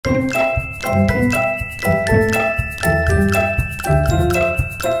I'm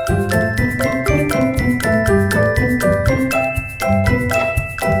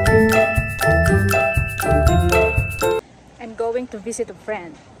going to visit a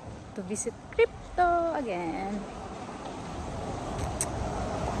friend. To visit Krypto again.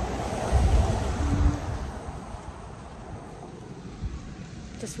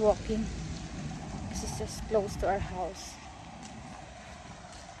 Just walking. This is just close to our house.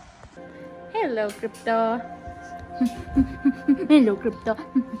 Hello, Krypto. Hello, Krypto.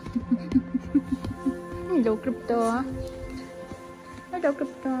 Hello, Krypto. Hello,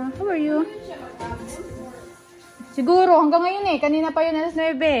 Krypto. How are you? Siguro, hanggang ngayon eh. Kanina pa yun, alas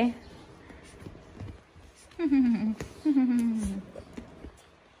 9.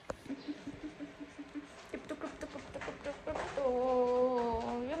 Krypto, Krypto, Krypto, Krypto, Krypto.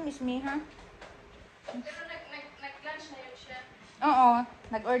 You miss me, ha? Pero nag-lunch na yun siya. Oo.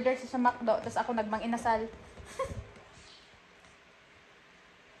 Nag-order siya sa McDo. Tapos ako nagmang-inasal.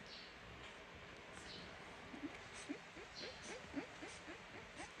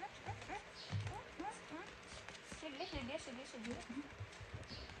 Sige.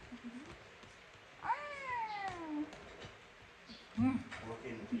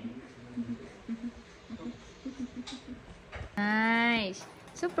 Nice.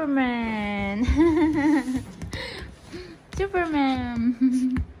 Superman. Superman.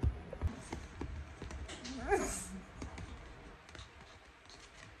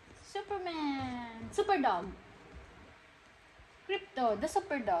 Superman. Super dog. Krypto, the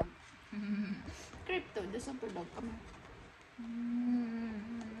super dog. Krypto, the super dog. Come on.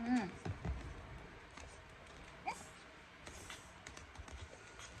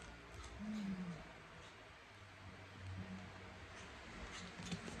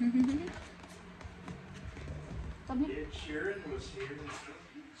 Come here. Yeah, Sharon was here in the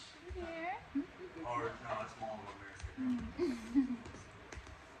Philippines. Here. Or no, it's Mall of America.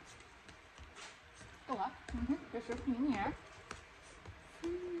 Ito ah. There's your thing here.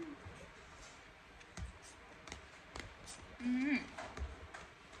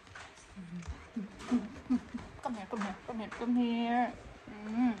 Come here.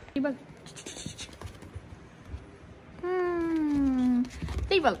 Table.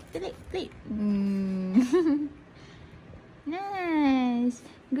 Table. Play. Nice.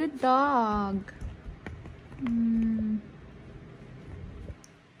 Good dog.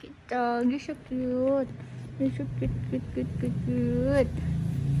 Good dog. You're so cute. You're so cute. Cute.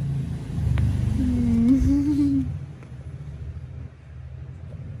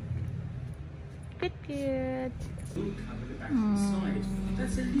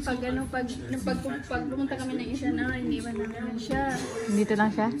 Pag pumunta kami ng isa na, iniwan namin siya. Dito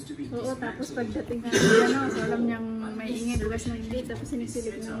lang siya? Oo, tapos pagdating namin, so alam niyang may ingay, bukas na hindi, tapos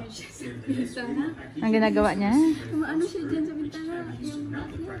sinisilip namin siya sa bintana. Ang ginagawa niya? Ano siya dyan sa bintana? Yung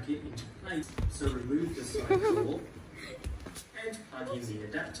So remove the side door and plug in the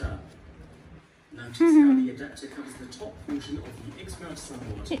adapter. Notice how the adapter covers the top portion of the X-mount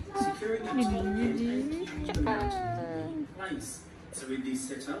somewhat, securing the top end and keeping the mount in place. So with this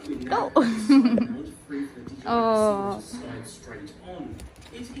setup, we now have the side mount free for the digital receiver to slide straight on.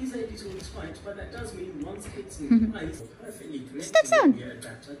 It is a little tight, but that does mean once it's in place, perfectly connecting the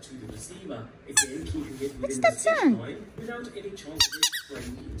adapter to the receiver. Again, keeping it within the stitch line without any chance of it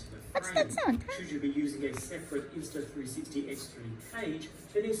spraying into the frame. Should you be using a separate Insta360 X3 cage,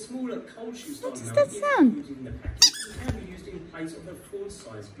 then a smaller cold shoe style mount is included in the package and can be used in place of a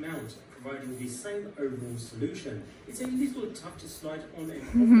full-size mount, providing the same overall solution. It's a little tough to slide on and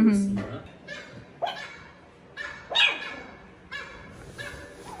off the receiver.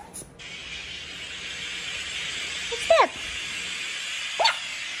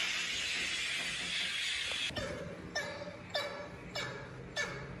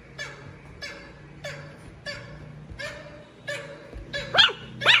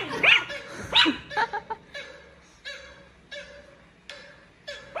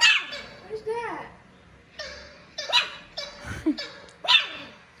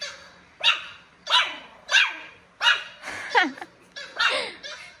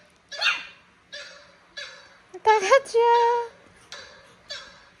 Takot siya.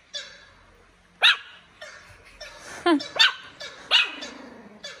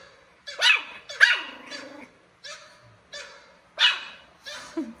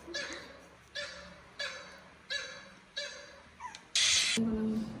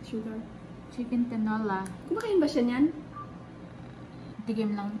 sugar. Chicken tinola. Kumakain ba siya niyan?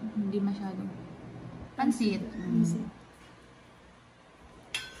 Tigim lang, hindi masyado. Pansit. Pansit.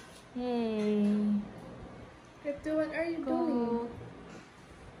 Yay. Krypto, what are you doing?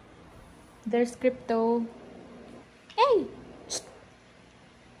 There's Krypto. Hey!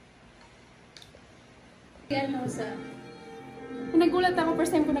 Ano sa... Nagulat ako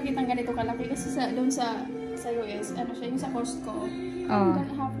first time ko nakita ganito kalaki kasi doon sa US, ano siya, yung sa Costco. Oh.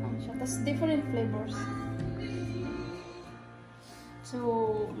 Half lang siya. Tapos different flavors. So,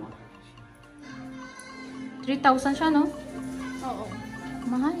 3,000 siya, no? oo.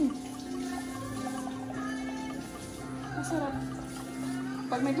 Mahal. Masarap.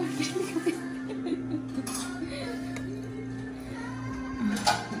 Pag may pagkain.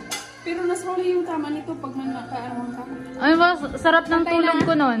 Pero mas huli yung kama nito pag man nakaarang ka. Ay, sarap ng Okay tulog na.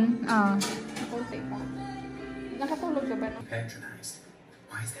 ko nun. Ah. Konti pa. Nakatulog ka ba? No? Patronized.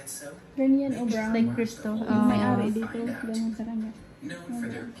 Why is that so? Ganyan o brown. Like Krypto. Yung may-ari dito. Ganyan sa kanya. Known for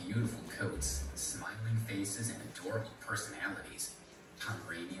their beautiful coats, smiling faces, and adorable personalities,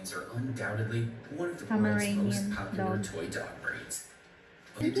 Pomeranians are undoubtedly one of the world's most Pomeranian popular dog. toy dog breeds.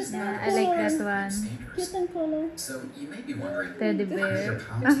 But it does Yeah, not I like that one. standards. Cute and color. So you may be wondering, Teddy how did bear. their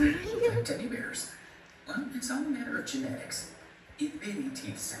politics look like teddy bears? Well, it's all a matter of genetics. In the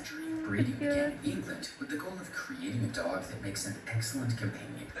mid-18th century, breeding began in England with the goal of creating a dog that makes an excellent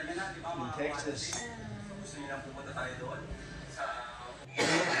companion. In Texas. Gusto niyo na pumunta tayo doon?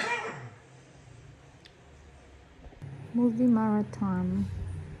 Movie marathon.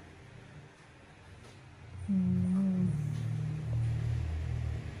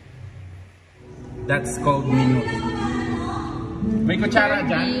 That's called minute. May kutsara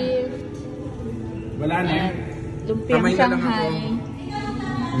dyan? Wala na eh. Lumpiang Kamay na lang ako.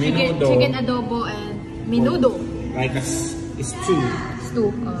 Shanghai. Minudo. Chicken adobo and minudo. Like a stew. Stew.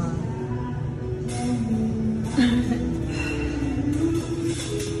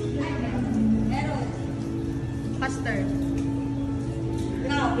 Custard.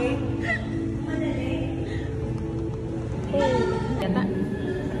 Yata.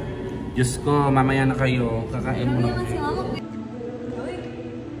 Diyos ko, mamaya na kayo. Kakain mo na.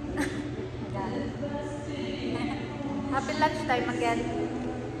 Happy lunchtime again.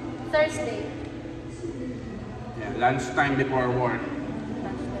 Thursday. Yeah, lunchtime before work.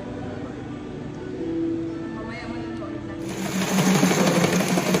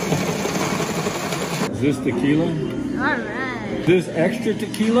 Is this tequila? Alright. Is this extra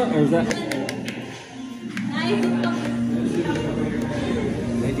tequila or is that?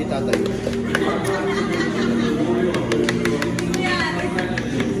 Hindi tatay.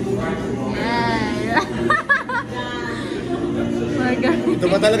 Yeah. My God. Ito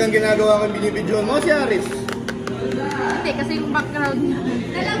ba talagang ginagawa kang binibidyoan mo si Aris? Hindi, kasi yung background niya.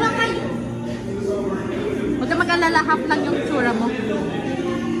 Dalawa kayo. Huwag ka mag-alala, half lang yung tsura mo.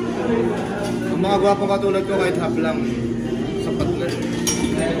 Ang mga gwapong katulad ko kahit half lang. Sapat na.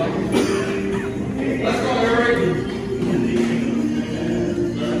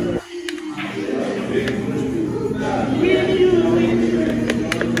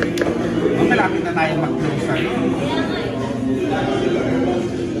 Malapit na tayo mag-close.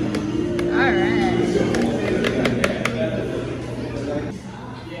 Alright.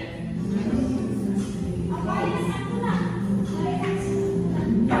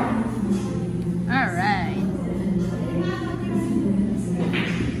 Alright.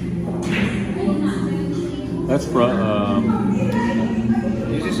 That's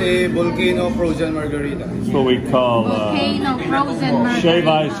This is a volcano frozen margarita. that's what we call Volcano frozen margarita. shave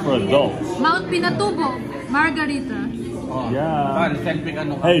ice for adults. Mount Pinatubo margarita. Yeah. Selfie ka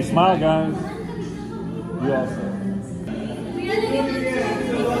nung... Hey, smile, guys. You also.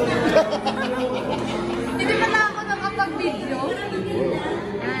 Hindi pala ako nakapag-video.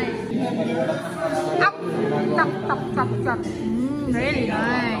 Nice. Up! Tap, tap, tap, tap. Really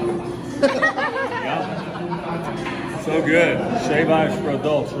nice. So good. Shave ice for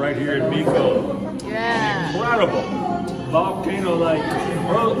adults right here in Miko. Yeah. Incredible. Volcano like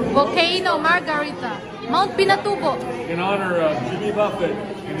Volcano margarita. Mount Pinatubo. in honor of Jimmy Buffett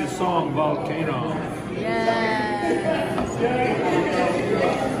in his song Volcano. Yeah.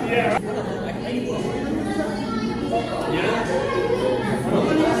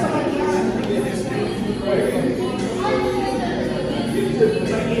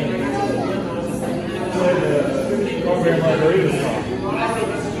 Strawberry margarita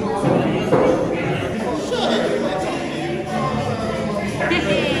song.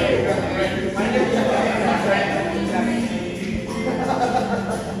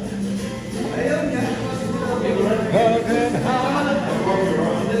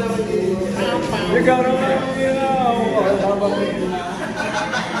 You're gonna let me know.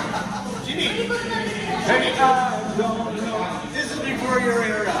 Jimmy! Hey, I don't know. This is before your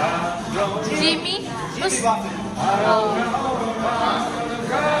era. Jimmy? Jimmy Buffett. Oh.